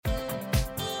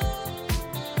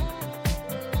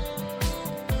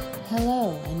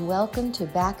welcome to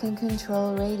Back in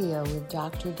Control Radio with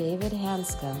Dr. David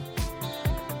Hanscom.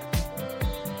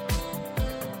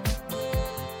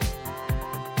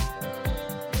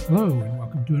 Hello, and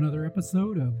welcome to another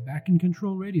episode of Back in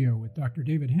Control Radio with Dr.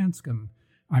 David Hanscom.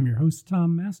 I'm your host,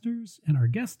 Tom Masters, and our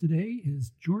guest today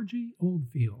is Georgie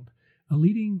Oldfield, a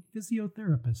leading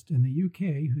physiotherapist in the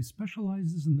UK who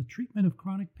specializes in the treatment of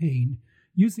chronic pain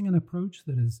using an approach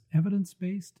that is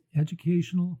evidence-based,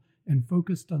 educational, and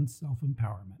focused on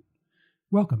self-empowerment.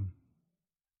 Welcome.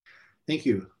 Thank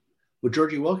you. Well,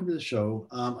 Georgie, welcome to the show.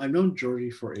 I've known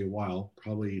Georgie for a while,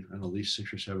 probably at least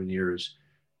 6 or 7 years,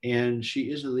 and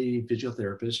she is a leading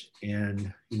physiotherapist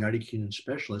and United Kingdom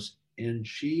specialist, and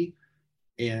she's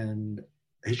been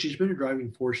a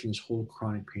driving force in this whole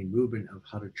chronic pain movement of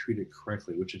how to treat it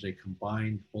correctly, which is a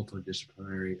combined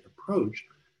multidisciplinary approach,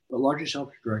 but largely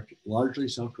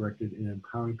self-directed in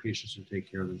empowering patients to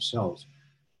take care of themselves.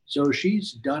 So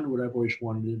she's done what I've always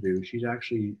wanted to do. She's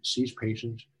actually sees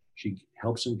patients. She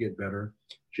helps them get better.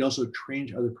 She also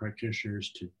trains other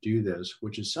practitioners to do this,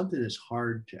 which is something that's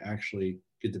hard to actually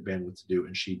get the bandwidth to do,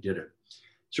 and she did it.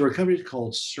 So her company is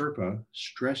called SIRPA,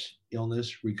 Stress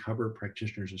Illness Recover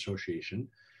Practitioners Association,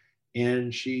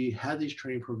 and she had these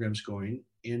training programs going,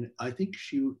 and I think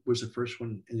she was the first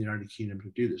one in the United Kingdom to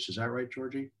do this. Is that right,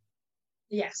 Georgie?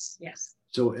 Yes.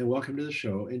 So, and welcome to the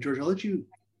show. And Georgie, I'll let you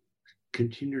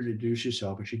continue to introduce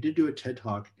yourself, but she did do a TED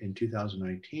Talk in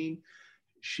 2019.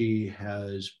 She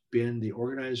has been the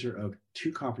organizer of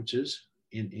 2 conferences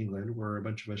in England where a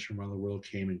bunch of us from around the world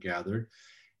came and gathered.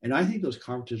 And I think those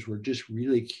conferences were just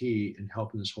really key in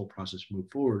helping this whole process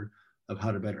move forward of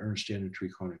how to better understand and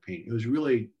treat chronic pain. It was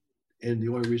really, and the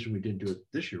only reason we didn't do it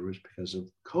this year was because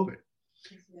of COVID.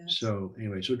 Yes. So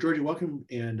anyway, so Georgie, welcome.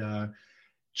 And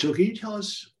so can you tell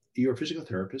us, you're a physical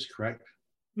therapist, correct?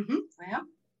 Mm-hmm, I am.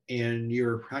 And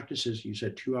your practice is, you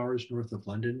said 2 hours north of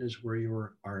London is where you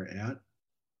are at?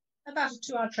 About a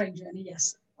 2-hour train journey,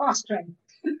 yes. Fast train.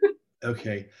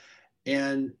 Okay.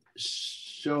 And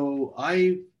so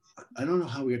I don't know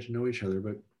how we got to know each other,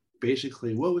 but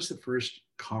basically, what was the first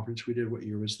conference we did? What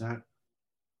year was that?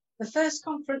 The first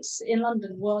conference in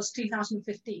London was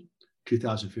 2015.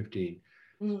 2015.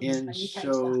 And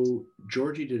so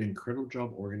Georgie did an incredible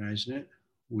job organizing it.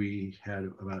 We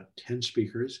had about 10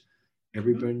 speakers.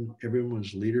 Everyone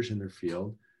was leaders in their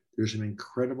field. There's some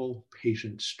incredible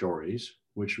patient stories,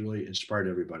 which really inspired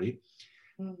everybody.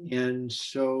 And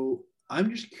so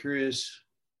I'm just curious,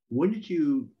 when did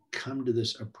you come to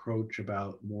this approach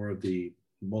about more of the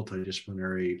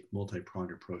multidisciplinary,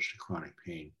 multi-pronged approach to chronic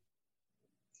pain?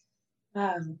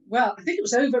 Well, I think it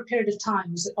was over a period of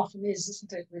time, as it often is,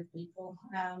 isn't it, with people?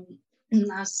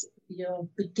 As you're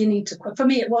beginning to, for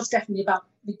me, it was definitely about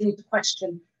beginning to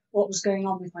question what was going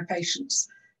on with my patients.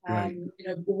 Right.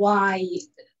 Why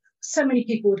so many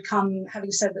people would come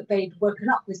having said that they'd woken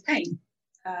up with pain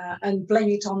and blame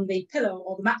it on the pillow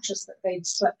or the mattress that they'd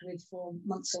slept with for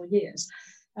months or years.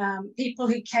 People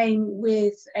who came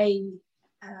with a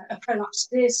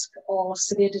prolapsed disc or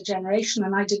severe degeneration,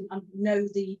 and I didn't know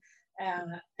the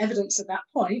evidence at that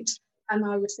point. And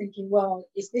I was thinking, well,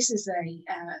 if this is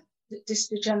a disc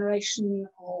degeneration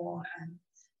or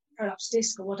prolapsed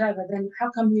disc or whatever, then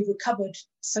how come you've recovered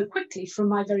so quickly from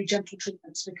my very gentle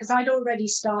treatments? Because I'd already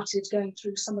started going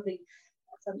through some of the,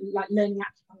 like learning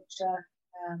acupuncture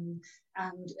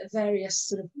and various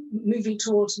sort of moving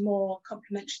towards more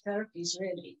complementary therapies,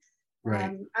 really. Right.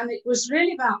 And it was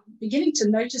really about beginning to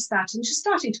notice that and just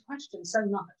starting to question so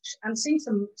much and seeing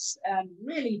some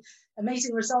really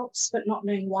amazing results, but not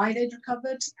knowing why they'd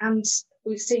recovered. And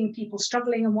we're seeing people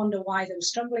struggling and wonder why they were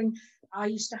struggling. I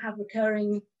used to have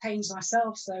recurring pains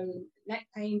myself, so neck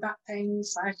pain, back pain,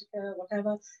 sciatica,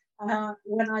 whatever.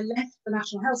 When I left the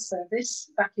National Health Service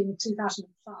back in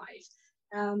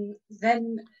 2005,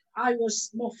 then I was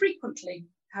more frequently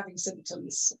having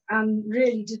symptoms and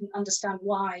really didn't understand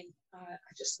why.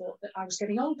 I just thought that I was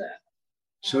getting older.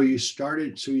 So you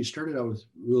started out with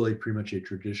really pretty much a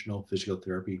traditional physical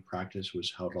therapy practice was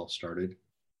how it all started?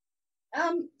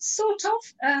 Sort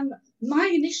of. My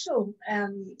initial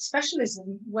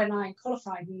specialism when I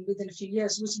qualified within a few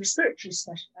years was respiratory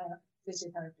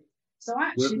physiotherapy. So I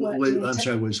actually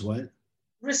was what?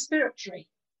 Respiratory.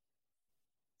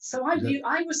 So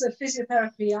I was a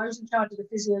physiotherapy. I was in charge of the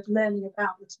physio learning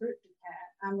about respiratory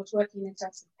care and was working in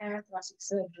intensive care, thoracic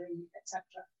surgery, etc.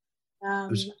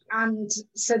 And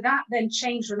so that then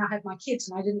changed when I had my kids,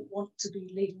 and I didn't want to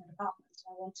be leaving a department.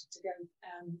 I wanted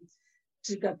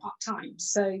to go part-time.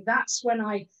 So that's when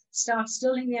I started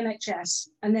still in the NHS,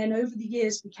 and then over the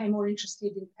years became more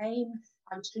interested in pain.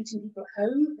 I was treating people at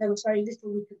home. There was very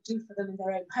little we could do for them in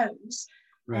their own homes.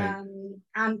 Right.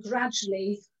 And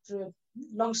gradually, through a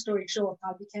long story short,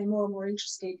 I became more and more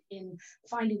interested in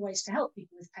finding ways to help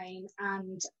people with pain.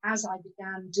 And as I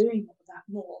began doing all of that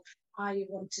more, I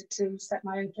wanted to set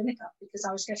my own clinic up because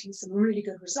I was getting some really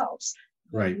good results,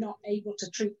 but Right. not able to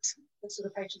treat the sort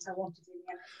of patients I wanted in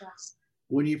the NHS.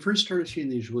 When you first started seeing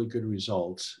these really good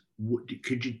results,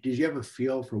 did you have a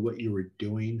feel for what you were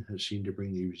doing that seemed to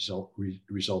bring the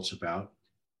results about?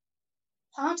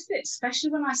 Part of it,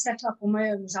 especially when I set up on my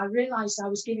own, was I realized I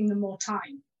was giving them more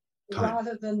time.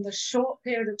 Rather than the short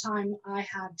period of time I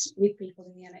had with people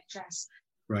in the NHS.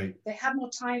 Right. They had more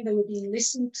time, they were being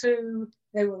listened to,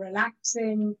 they were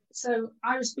relaxing. So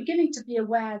I was beginning to be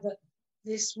aware that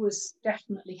this was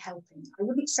definitely helping. I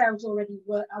wouldn't say I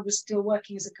was still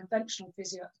working as a conventional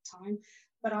physio at the time,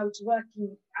 but I was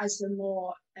working as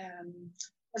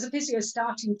a physio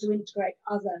starting to integrate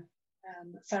other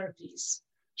therapies.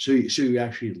 So you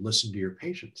actually listened to your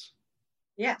patients?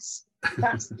 Yes.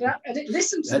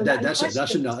 Listen to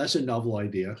that's a novel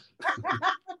idea.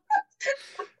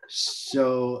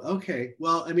 So, okay.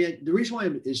 Well, I mean, the reason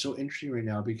why it's so interesting right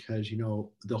now, because,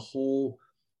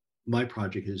 my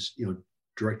project is,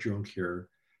 direct your own care,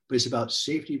 but it's about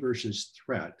safety versus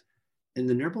threat. And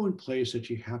the number one place that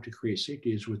you have to create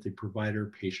safety is with the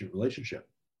provider-patient relationship.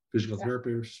 Physical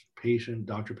therapist, patient,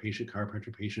 doctor-patient,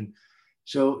 chiropractor, patient.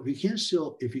 So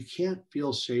if you can't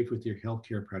feel safe with your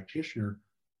healthcare practitioner,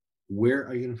 where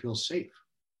are you going to feel safe?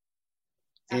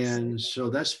 Absolutely. And so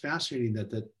that's fascinating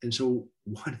and so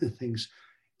one of the things,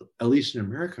 at least in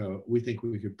America, we think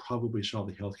we could probably solve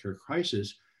the healthcare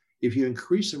crisis. If you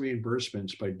increase the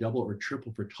reimbursements by double or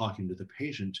triple for talking to the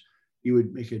patient, you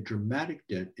would make a dramatic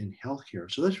dent in healthcare.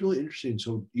 So that's really interesting.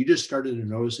 So you just started to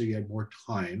notice that you had more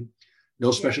time,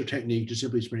 no special technique, just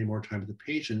simply spending more time with the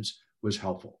patients was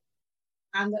helpful.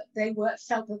 And that they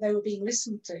felt that they were being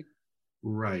listened to.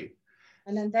 Right.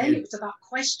 And then it was about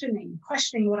questioning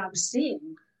what I was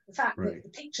seeing, the fact that the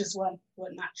pictures weren't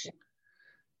matching.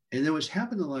 And then what's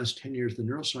happened in the last 10 years, the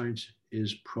neuroscience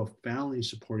is profoundly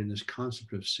supporting this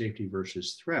concept of safety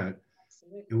versus threat.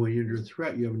 Absolutely. And when you're under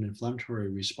threat, you have an inflammatory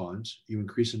response, you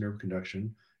increase the nerve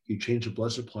conduction, you change the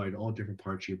blood supply to all different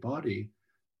parts of your body.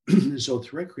 And so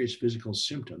threat creates physical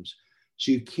symptoms.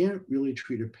 So you can't really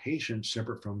treat a patient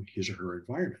separate from his or her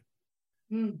environment.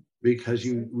 Because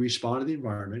you respond to the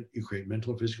environment, you create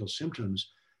mental and physical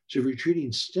symptoms. So if you're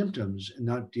treating symptoms and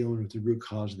not dealing with the root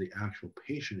cause of the actual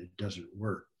patient, it doesn't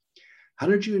work. How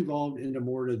did you evolve into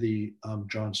more to the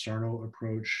John Sarno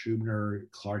approach, Schubner,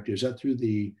 Clark? Is that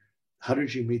how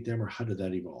did you meet them, or how did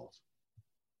that evolve?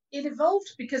 It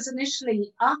evolved because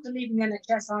initially, after leaving the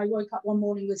NHS, I woke up one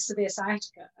morning with severe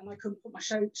sciatica and I couldn't put my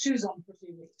shoes on for a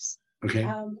few weeks. Okay.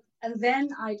 And then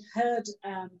I'd heard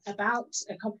about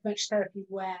a complementary therapy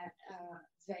where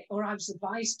I was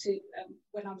advised to,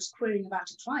 when I was querying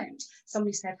about a client,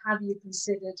 somebody said, have you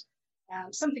considered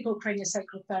something called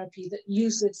craniosacral therapy that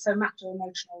uses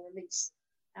somato-emotional release?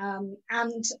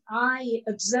 And I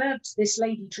observed this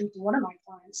lady treating one of my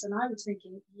clients, and I was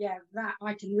thinking, that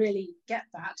I can really get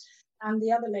that. And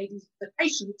the other lady, the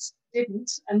patient,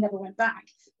 didn't and never went back.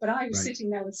 But I was sitting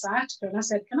there with sciatica, and I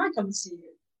said, can I come and see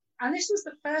you? And this was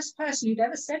the first person who'd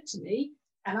ever said to me,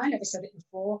 and I never said it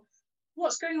before,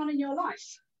 what's going on in your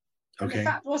life? And the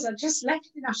fact was, I'd just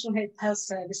left the National Health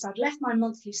Service. I'd left my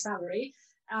monthly salary.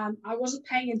 I wasn't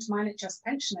paying into my NHS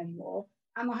pension anymore,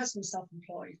 and my husband's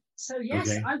self-employed. So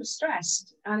yes, I was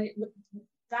stressed, and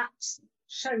that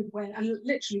showed and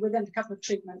literally within a couple of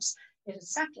treatments, it had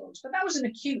settled. But that was an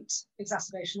acute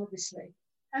exacerbation, obviously.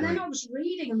 And then I was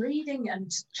reading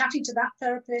and chatting to that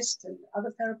therapist and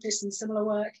other therapists in similar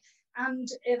work. And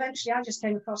eventually I just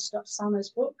came across Dr. Sarno's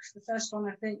book. The first one,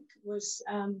 I think, was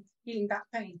Healing Back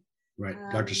Pain. Right,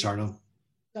 Dr. Sarno.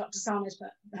 Dr. Sarno's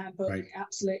book,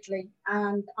 absolutely.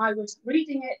 And I was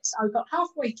reading it. I got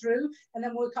halfway through and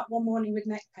then woke up one morning with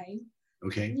neck pain.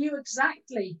 Okay. Knew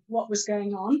exactly what was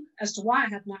going on as to why I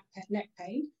had neck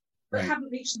pain, but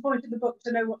hadn't reached the point of the book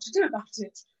to know what to do about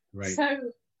it. Right.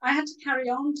 So I had to carry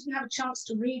on, didn't have a chance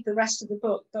to read the rest of the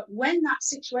book. But when that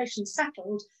situation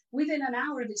settled, within an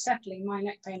hour of it settling, my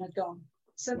neck pain had gone.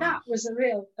 So that was a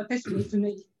real epiphany for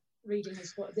me, reading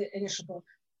this book, the initial book.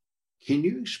 Can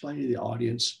you explain to the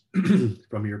audience,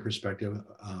 from your perspective,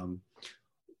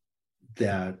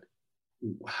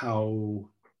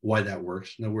 why that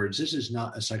works? In other words, this is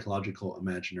not a psychological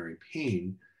imaginary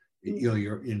pain.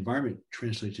 Your environment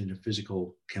translates into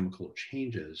physical chemical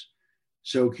changes.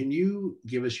 So can you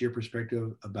give us your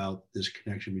perspective about this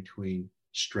connection between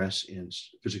stress and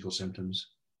physical symptoms?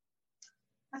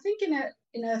 I think in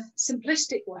a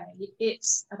simplistic way,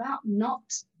 it's about not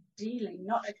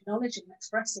acknowledging,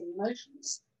 expressing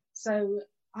emotions. So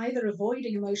either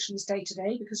avoiding emotions day to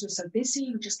day because we're so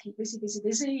busy, we just keep busy,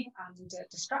 and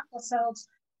distract ourselves,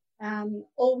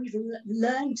 or we've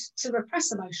learned to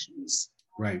repress emotions,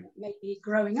 right? Maybe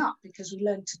growing up because we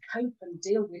learned to cope and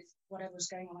deal with whatever's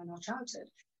going on in our childhood.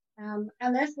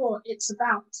 And therefore, it's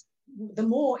about the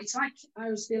more, it's like, I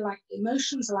always feel like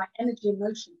emotions are like energy in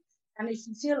motion. And if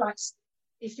you feel like,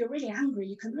 if you're really angry,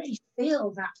 you can really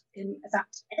feel that that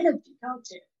energy, can't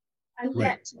you? And right.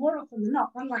 yet, more often than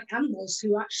not, unlike animals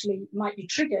who actually might be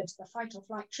triggered, the fight or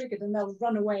flight triggered, and they'll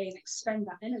run away and expend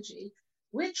that energy,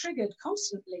 we're triggered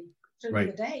constantly during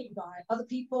right. the day by other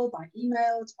people, by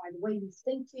emails, by the way we're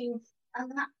thinking,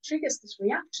 and that triggers this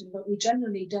reaction, but we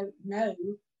generally don't know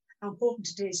how important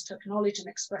it is to acknowledge and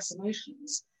express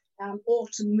emotions, or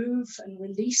to move and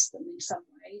release them in some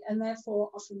way, and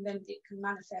therefore often then it can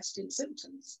manifest in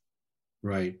symptoms.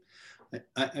 Right.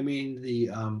 I mean,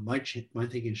 my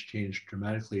thinking's changed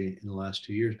dramatically in the last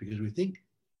 2 years because we think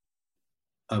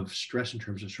of stress in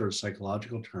terms of sort of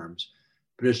psychological terms,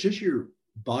 but it's just your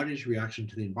body's reaction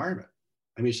to the environment.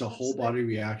 I mean, it's a whole body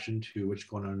reaction to what's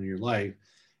going on in your life.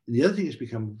 And the other thing that's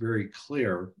become very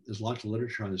clear, there's lots of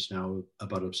literature on this now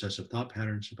about obsessive thought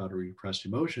patterns, about repressed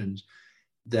emotions,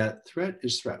 that threat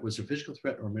is threat, was a physical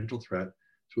threat or a mental threat.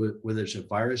 So whether it's a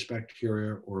virus,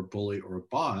 bacteria, or a bully or a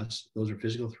boss, those are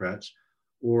physical threats,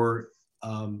 or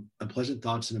unpleasant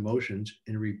thoughts and emotions,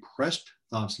 and repressed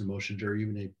thoughts and emotions are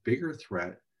even a bigger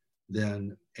threat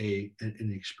than an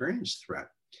experienced threat.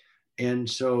 And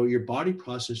so your body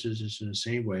processes this in the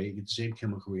same way, you get the same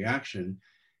chemical reaction.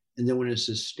 And then when it's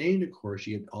sustained, of course,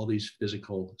 you get all these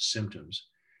physical symptoms.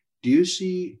 Do you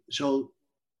see, so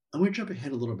I'm going to jump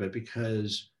ahead a little bit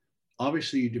because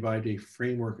obviously you divide a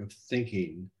framework of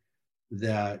thinking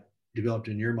that developed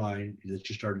in your mind that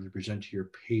you started to present to your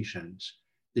patients.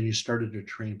 Then you started to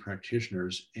train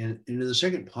practitioners. And in the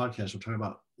second podcast, we'll talk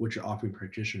about what you're offering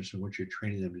practitioners and what you're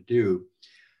training them to do.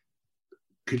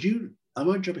 I'm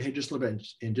going to jump ahead just a little bit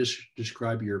and just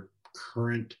describe your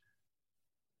current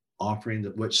offering,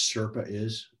 that what SIRPA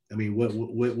is. I mean,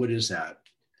 what is that?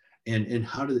 And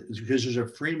how because there's a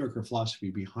framework or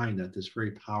philosophy behind that that's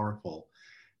very powerful.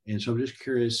 And so I'm just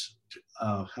curious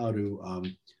how to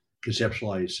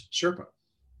conceptualize SIRPA.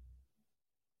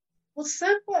 Well,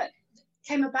 SIRPA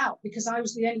came about because I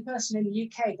was the only person in the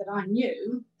UK that I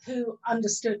knew who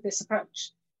understood this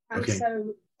approach. And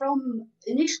so from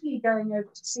initially going over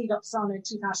to see Dr. Sarno in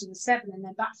 2007 and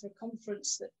then back for a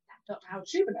conference that Dr. Howard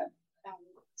Schubiner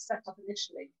set up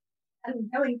initially,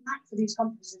 and going back for these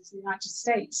conferences in the United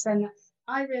States, then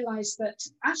I realized that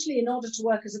actually in order to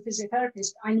work as a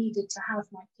physiotherapist, I needed to have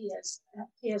my peers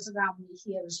around me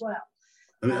here as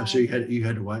well. So you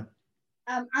had what?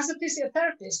 As a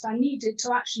physiotherapist, I needed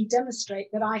to actually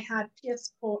demonstrate that I had peer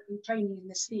support and training in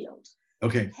this field.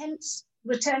 Okay. Hence,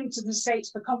 returning to the States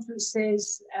for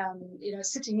conferences,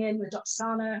 sitting in with Dr.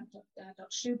 Sarno, Dr.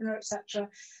 Schubiner, etc.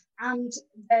 And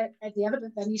the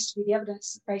evidence, there needs to be the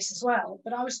evidence base as well.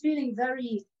 But I was feeling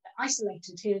very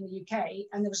isolated here in the UK,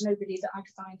 and there was nobody that I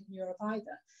could find in Europe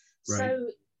either. Right.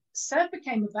 So SIRPA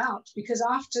came about because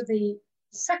after the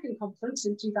second conference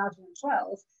in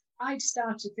 2012, I'd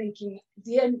started thinking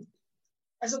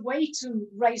as a way to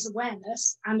raise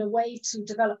awareness and a way to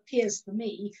develop peers for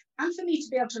me, and for me to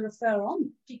be able to refer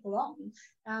people on,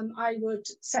 I would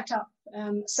set up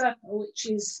SIRPA, which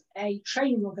is a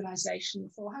training organisation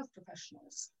for health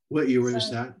professionals. What year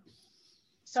was that?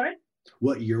 Sorry?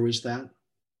 What year was that?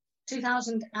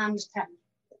 2010.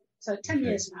 So 10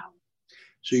 years now.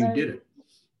 So you did it.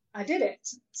 I did it.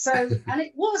 So, and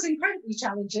it was incredibly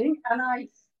challenging, and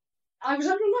I was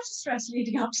under a lot of stress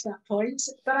leading up to that point,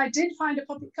 but I did find a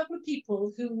couple of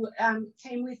people who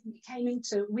came with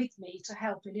me to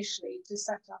help initially to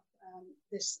set up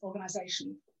this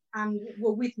organisation, and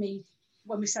were with me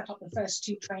when we set up the first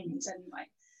two trainings anyway.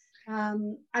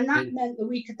 And that meant that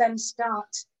we could then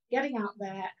start getting out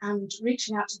there and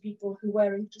reaching out to people who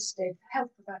were interested, health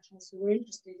professionals who were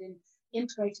interested in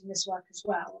integrating this work as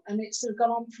well. And it's sort of gone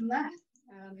on from there,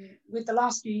 with the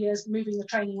last few years moving the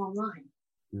training online.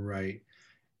 Right.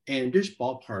 And just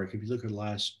ballpark, if you look at the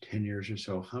last 10 years or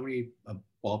so, how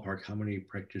many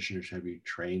practitioners have you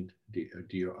trained? Are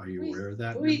you aware of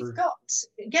that We've number? got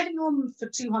getting on for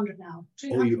 200 now.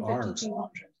 250,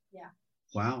 200. Yeah.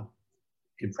 Wow.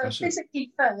 Impressive. So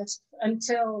physically first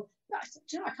until,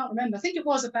 I can't remember. I think it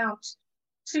was about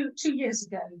two years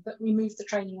ago that we moved the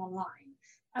training online.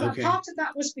 And part of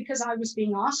that was because I was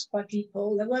being asked by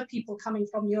people. There were people coming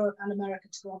from Europe and America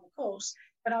to go on the course,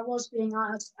 but I was being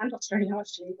asked, and Australia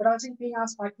actually, but I was being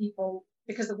asked by people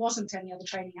because there wasn't any other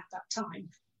training at that time.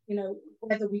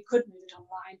 whether we could move it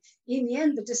online. In the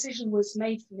end, the decision was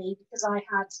made for me because I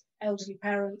had elderly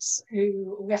parents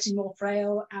who were getting more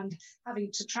frail and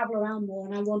having to travel around more,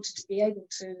 and I wanted to be able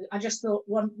to. I just thought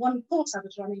one course I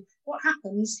was running, what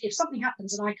happens if something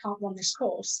happens and I can't run this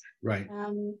course? Right.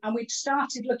 And we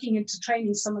started looking into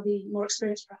training some of the more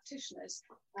experienced practitioners,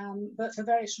 but for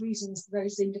various reasons,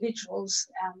 those individuals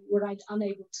were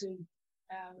unable to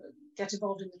get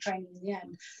involved in the training in the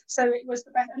end. So it was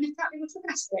the best, and in fact, it was the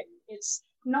best thing. It's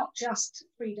not just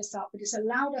freed us up, but it's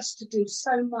allowed us to do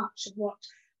so much of what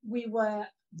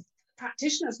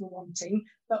practitioners were wanting,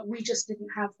 but we just didn't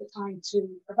have the time to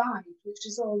provide, which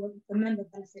is all the member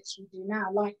benefits we do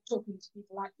now, like talking to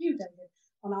people like you, David,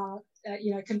 on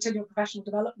our continual professional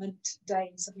development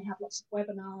days, and we have lots of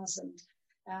webinars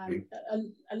and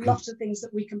a lot of things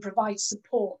that we can provide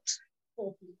support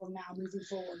for people now moving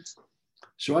forward.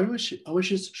 So I wish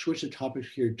to switch the topic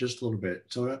here just a little bit.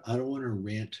 So I don't want to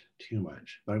rant too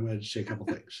much, but I'm going to say a couple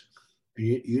things. And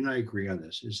you and I agree on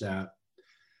this, is that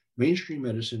mainstream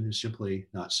medicine is simply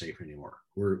not safe anymore.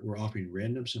 We're offering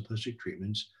random simplistic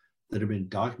treatments that have been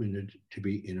documented to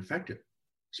be ineffective.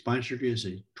 Spine surgery has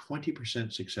a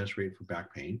 20% success rate for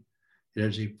back pain. It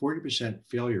has a 40%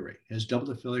 failure rate. It has double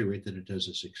the failure rate that it does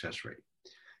a success rate.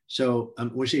 So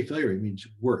when we say failure, it means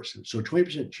worse. So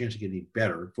 20% chance of getting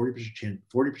better,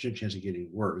 40% chance of getting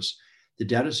worse. The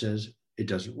data says it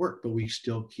doesn't work, but we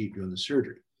still keep doing the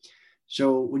surgery.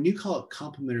 So when you call it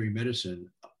complementary medicine,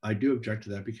 I do object to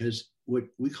that, because what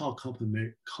we call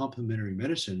complementary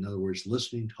medicine, in other words,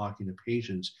 listening, talking to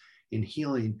patients, and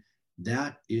healing,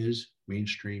 that is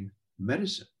mainstream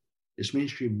medicine. It's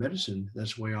mainstream medicine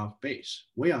that's way off base.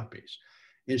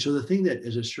 And so the thing that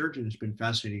as a surgeon has been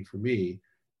fascinating for me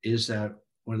is that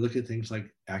when I look at things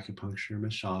like acupuncture,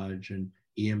 massage, and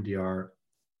EMDR,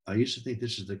 I used to think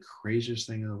this is the craziest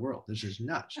thing in the world. This is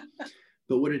nuts.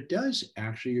 But what it does,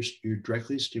 actually, you're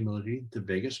directly stimulating the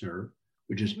vagus nerve,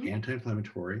 which is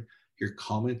anti-inflammatory. You're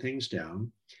calming things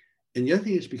down. And the other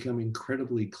thing is becoming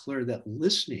incredibly clear that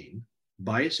listening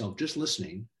by itself, just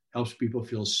listening, helps people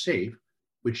feel safe,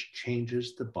 which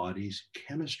changes the body's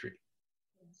chemistry.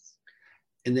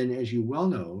 And then, as you well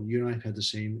know, you and I have had the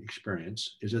same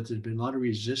experience, is that there's been a lot of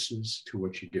resistance to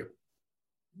what you do.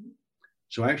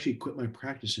 So I actually quit my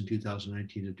practice in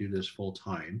 2019 to do this full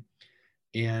time.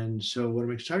 And so what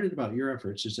I'm excited about your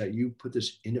efforts is that you put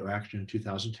this into action in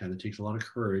 2010. It takes a lot of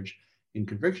courage and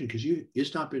conviction, because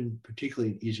it's not been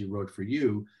particularly an easy road for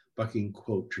you, bucking,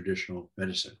 quote, traditional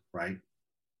medicine, right?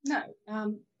 No,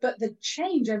 but the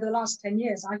change over the last 10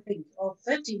 years, I think, or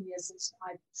 13 years since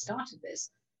I started this,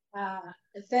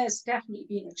 there's definitely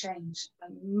been a change,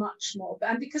 and much more.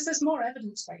 And because there's more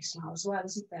evidence-based now as well,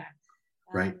 isn't there?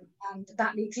 Right. And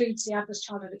that includes the adverse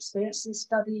childhood experiences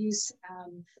studies,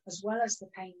 as well as the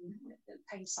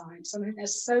pain science. I mean,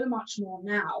 there's so much more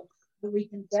now that we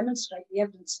can demonstrate the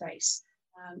evidence base,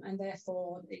 and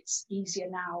therefore it's easier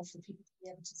now for people to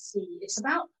be able to see.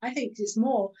 I think it's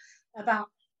more about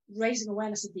raising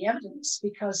awareness of the evidence,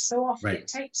 because so often it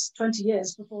takes 20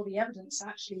 years before the evidence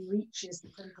actually reaches the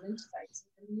clinical interface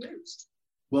and can be used.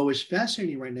 Well, what's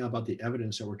fascinating right now about the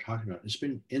evidence that we're talking about, it's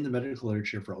been in the medical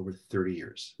literature for over 30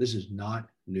 years. This is not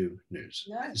new news.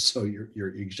 No. So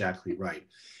you're exactly right.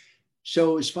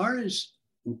 So as far as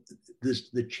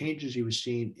the changes you were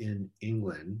seeing in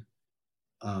England,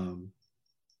 I'm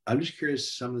just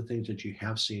curious some of the things that you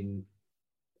have seen.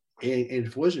 And if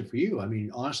it wasn't for you, I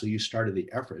mean, honestly, you started the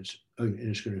efforts, and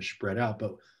it's going to spread out.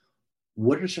 But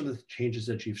what are some of the changes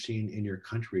that you've seen in your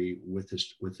country with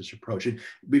this approach? And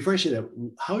before I say that,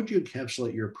 how would you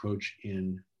encapsulate your approach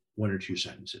in one or two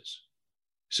sentences?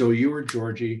 So you or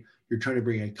Georgie, you're trying to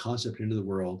bring a concept into the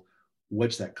world.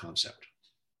 What's that concept?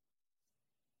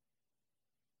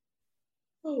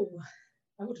 Oh,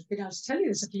 I would have been able to tell you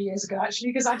this a few years ago,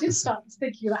 actually, because I did start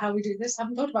thinking about how we do this. I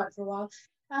haven't thought about it for a while.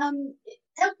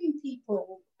 Helping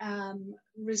people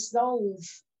resolve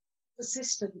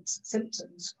persistent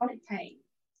symptoms, chronic pain,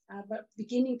 but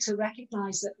beginning to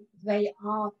recognize that they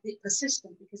are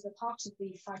persistent because they're part of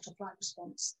the fight or flight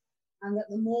response, and that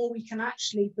the more we can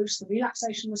actually boost the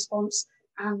relaxation response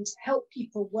and help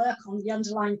people work on the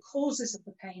underlying causes of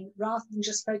the pain rather than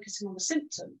just focusing on the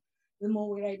symptom, the more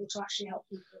we're able to actually help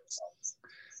people resolve.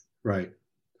 Right.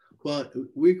 Well,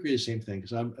 we agree the same thing,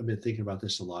 because I've been thinking about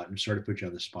this a lot. I'm sorry to put you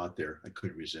on the spot there. I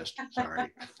couldn't resist. Sorry.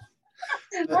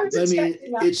 But, I mean,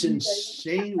 it's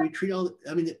insane. We treat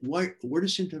where do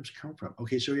symptoms come from?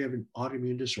 Okay, so you have an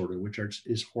autoimmune disorder, which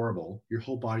is horrible. Your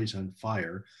whole body's on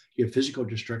fire. You have physical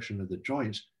destruction of the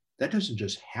joints. That doesn't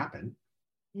just happen.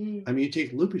 I mean, you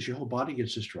take lupus, your whole body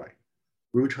gets destroyed.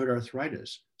 Rheumatoid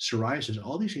arthritis, psoriasis,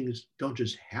 all these things don't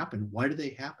just happen. Why do they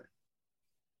happen?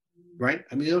 right?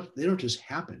 I mean, they don't just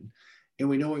happen. And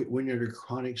we know when you're under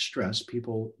chronic stress,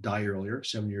 people die earlier,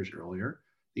 7 years earlier.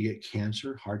 They get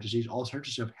cancer, heart disease, all sorts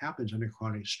of stuff happens under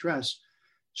chronic stress.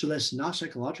 So that's not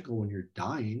psychological when you're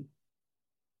dying.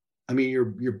 I mean,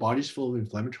 your body's full of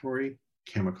inflammatory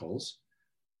chemicals.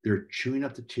 They're chewing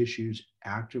up the tissues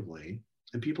actively,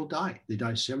 and people die. They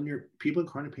die 7 years. People in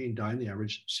chronic pain die on the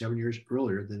average 7 years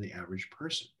earlier than the average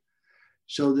person.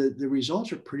 So the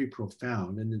results are pretty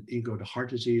profound. And then you go to heart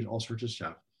disease, all sorts of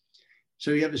stuff.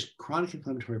 So you have this chronic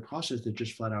inflammatory process that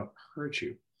just flat out hurts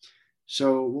you.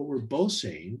 So what we're both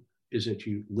saying is that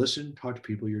you listen, talk to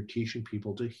people, you're teaching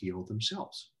people to heal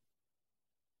themselves.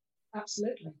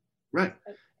 Absolutely. Right.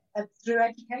 Through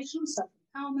education,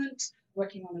 self-empowerment,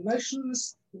 working on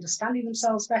emotions, understanding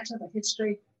themselves better, the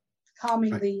history,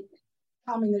 calming the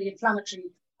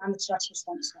inflammatory and the stress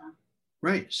response down.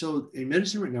 Right. So in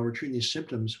medicine right now, we're treating these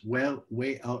symptoms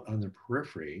way out on the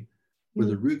periphery, where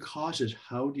the root cause is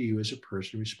how do you as a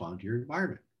person respond to your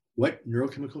environment? What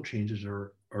neurochemical changes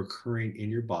are occurring in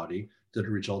your body that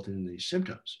are resulting in these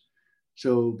symptoms?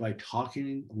 So by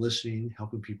talking, listening,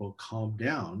 helping people calm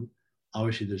down,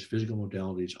 obviously there's physical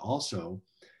modalities also.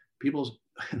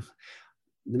 Let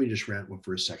me just rant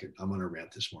for a second. I'm on a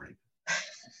rant this morning.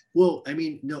 Well, I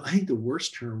mean, no, I think the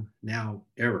worst term now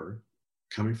ever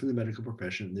coming from the medical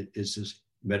profession is this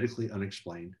medically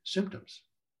unexplained symptoms.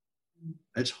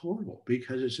 It's horrible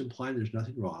because it's implying there's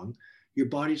nothing wrong. Your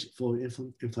body's full of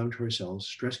inflammatory cells,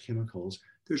 stress chemicals.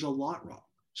 There's a lot wrong.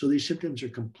 So these symptoms are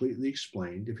completely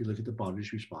explained if you look at the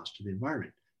body's response to the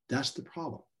environment. That's the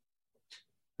problem.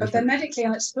 But they're medically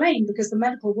unexplained because the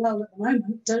medical world at the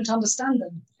moment don't understand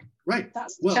them. Right.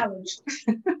 That's the challenge.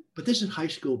 But this is high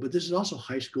school, but this is also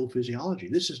high school physiology.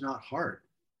 This is not hard,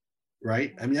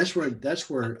 right? I mean, that's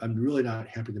where I'm really not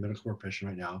happy with the medical profession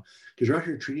right now, because they're out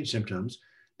here treating symptoms.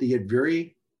 They get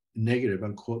very negative,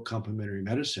 unquote, complementary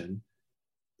medicine.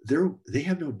 They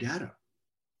have no data.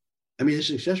 I mean, the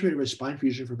success rate of a spine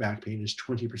fusion for back pain is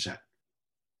 20%.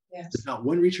 Yes. There's not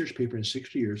one research paper in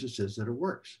 60 years that says that it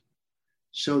works.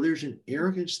 So there's an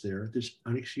arrogance there that's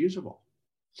unexcusable.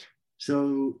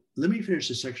 So let me finish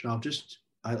this section off.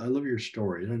 I love your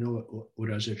story. And I know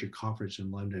what I was at your conference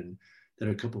in London that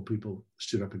a couple of people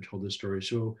stood up and told this story.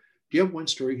 So do you have one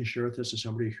story you can share with us as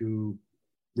somebody who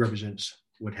represents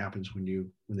what happens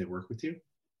when they work with you?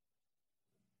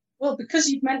 Well, because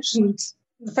you've mentioned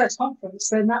the first conference,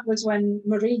 then that was when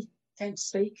Marie came to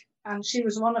speak, and she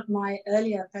was one of my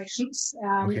earlier patients,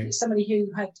 somebody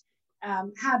who had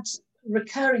had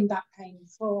recurring back pain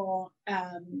for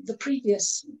the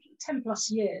previous 10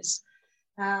 plus years.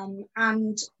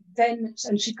 And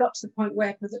she got to the point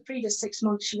where for the previous 6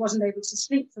 months, she wasn't able to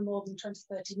sleep for more than 20,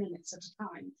 30 minutes at a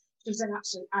time. She was in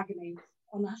absolute agony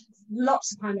on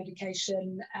lots of high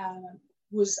medication,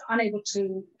 was unable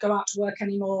to go out to work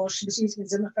anymore. She was using a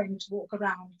Zimmer frame to walk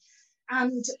around.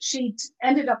 And she'd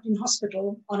ended up in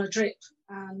hospital on a drip.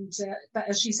 And but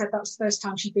as she said, that was the first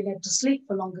time she'd been able to sleep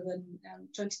for longer than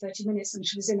 20, 30 minutes. And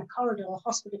she was in a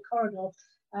hospital corridor,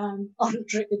 on a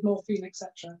drip with morphine,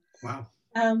 etc. Wow.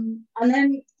 And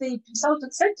then the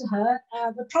consultant said to her,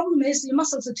 the problem is your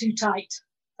muscles are too tight.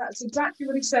 That's exactly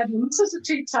what he said. Your muscles are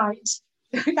too tight.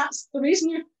 That's the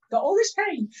reason you've got all this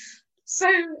pain. So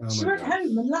she went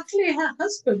home, and luckily her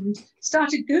husband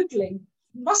started Googling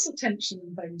muscle tension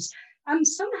and things. And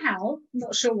somehow, I'm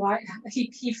not sure why,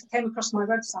 he came across my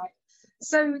website.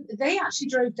 So they actually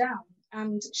drove down,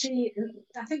 and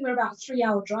I think we're about a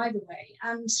 3-hour drive away,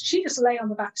 and she just lay on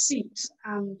the back seat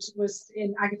and was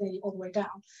in agony all the way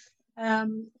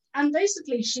down. And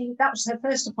basically, that was her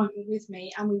first appointment with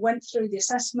me, and we went through the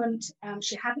assessment.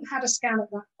 She hadn't had a scan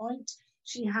at that point.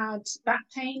 She had back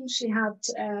pain, she had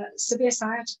severe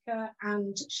sciatica,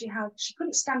 and she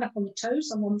couldn't stand up on the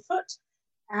toes on one foot,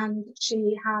 and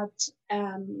she had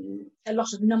a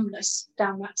lot of numbness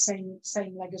down that same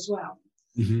leg as well.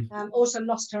 Mm-hmm. Also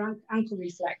lost her ankle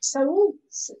reflex. So all,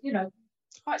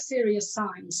 quite serious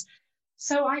signs.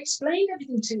 So I explained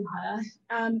everything to her,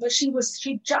 but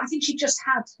I think she just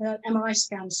had her MRI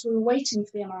scan, so we were waiting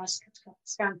for the MRI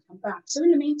scan to come back. So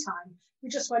in the meantime, we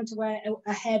just went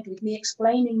ahead with me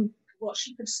explaining what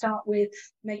she could start with,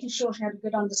 making sure she had a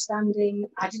good understanding.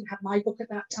 I didn't have my book at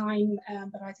that time,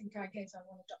 but I think I gave her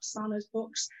one of Dr. Sana's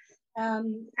books,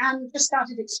 and just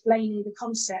started explaining the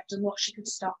concept and what she could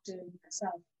start doing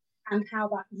herself, and how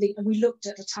that linked. And we looked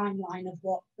at a timeline of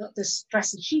what the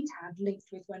stresses she'd had linked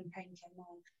with when pain came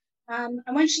on.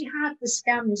 And when she had the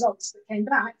scan results that came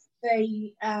back,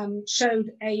 they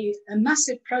showed a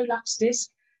massive prolapse disc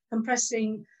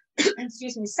compressing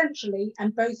centrally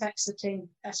and both exiting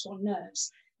S1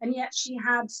 nerves. And yet she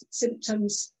had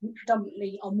symptoms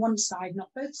predominantly on one side,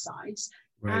 not both sides.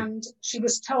 Right. And she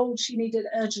was told she needed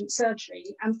urgent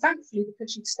surgery. And thankfully,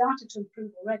 because she'd started to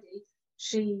improve already,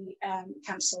 she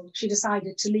cancelled. She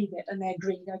decided to leave it, and they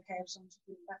agreed, okay, as long as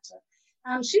you're feeling better.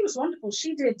 She was wonderful.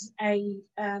 She did a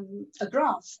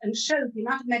graph and showed the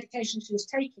amount of medication she was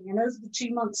taking. And over the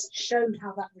 2 months, it showed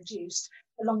how that reduced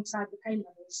alongside the pain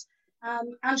levels.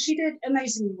 And she did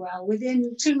amazingly well.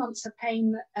 Within 2 months, her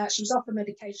pain, she was off the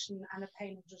medication and her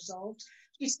pain was resolved.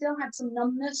 She still had some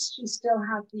numbness. She still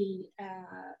had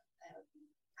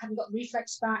hadn't got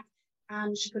reflex back,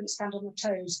 and she couldn't stand on her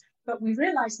toes. But we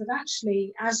realized that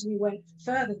actually, as we went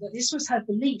further, that this was her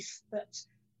belief that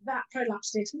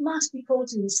prolapse disc must be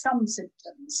causing some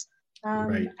symptoms.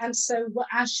 Right. And so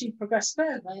as she progressed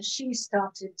further, she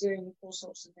started doing all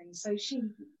sorts of things. So she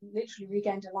literally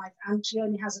regained her life, and she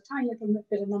only has a tiny little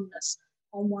bit of numbness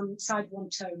on one side of one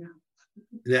toe now.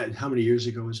 How many years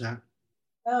ago was that?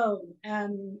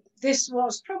 This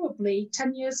was probably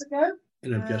 10 years ago.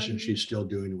 And I'm guessing she's still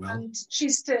doing well. And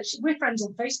we're friends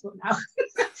on Facebook now.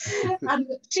 And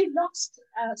she lost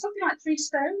something like 3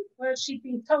 stone, where she'd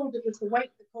been told it was the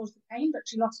weight that caused the pain, but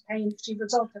she lost pain. She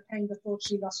resolved her pain before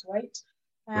she lost weight.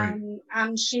 Right.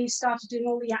 And she started doing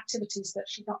all the activities that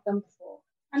she'd not done before.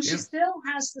 And she still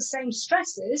has the same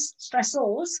stressors.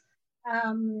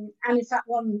 And in fact,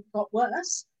 one got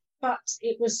worse. But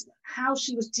it was how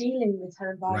she was dealing with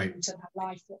her environment and her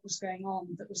life, what was going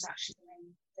on, that was actually the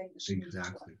main thing that she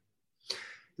exactly.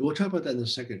 We'll talk about that in the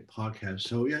second podcast.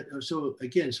 So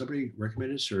again, somebody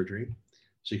recommended surgery.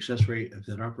 Success rate of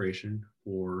that operation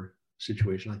for a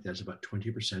situation like that is about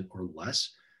 20% or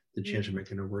less. The chance of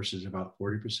making it worse is about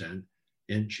 40%,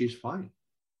 and she's fine.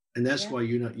 And that's why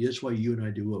you and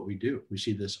I do what we do. We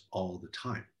see this all the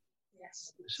time.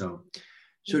 Yes. So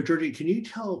Georgie, can you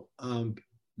tell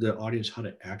the audience how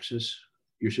to access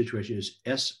your situation? Is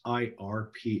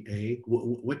SIRPA.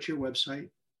 What's your website?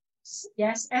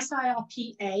 Yes,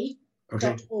 SIRPA.org,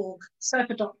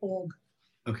 SIRPA.org.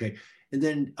 Okay. And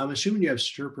then I'm assuming you have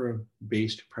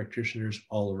SIRPA-based practitioners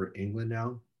all over England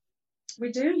now?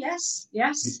 We do, yes.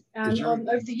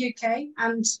 Over the UK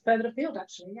and further afield,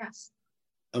 actually, yes.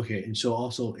 Okay. And so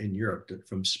also in Europe,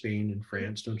 from Spain and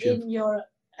France, don't you? In Europe.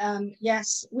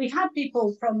 Yes, we've had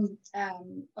people from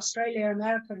Australia,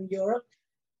 America, and Europe.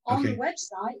 On the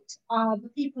website are the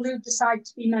people who decide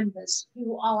to be members,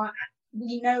 who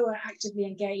we know are actively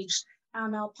engaged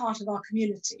and are part of our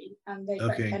community, and they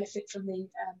benefit from the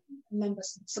member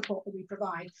support that we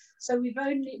provide. So we've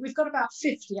got about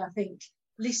 50, I think,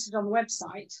 listed on the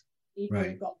website. We've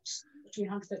got between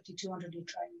 150 200 who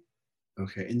train.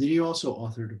 Okay, and then you also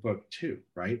authored a book too,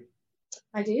 right?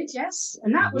 I did, yes.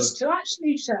 And that was to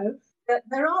actually show that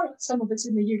there are some of us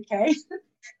in the UK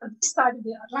on this side of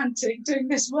the Atlantic doing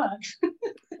this work.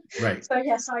 Right. So,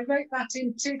 yes, I wrote that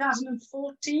in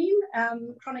 2014,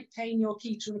 Chronic Pain, Your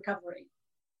Key to Recovery.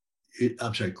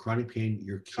 I'm sorry, Chronic Pain,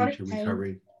 Your Key to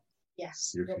Recovery.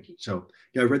 Yes. So,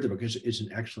 I read the book. It's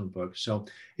an excellent book. So,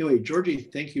 anyway, Georgie,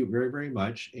 thank you very, very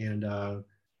much. And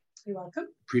you're welcome.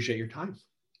 Appreciate your time.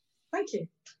 Thank you.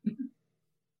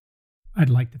 I'd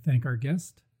like to thank our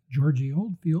guest, Georgie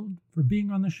Oldfield, for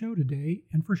being on the show today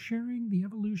and for sharing the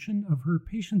evolution of her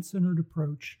patient-centered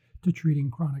approach to treating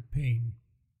chronic pain.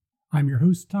 I'm your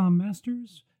host, Tom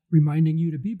Masters, reminding you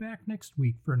to be back next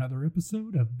week for another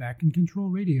episode of Back in Control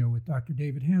Radio with Dr.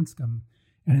 David Hanscom.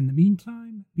 And in the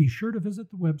meantime, be sure to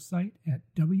visit the website at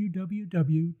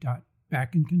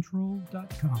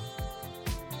www.backincontrol.com.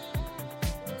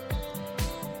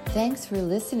 Thanks for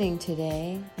listening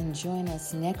today, and join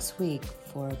us next week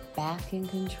for Back in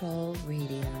Control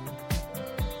Radio.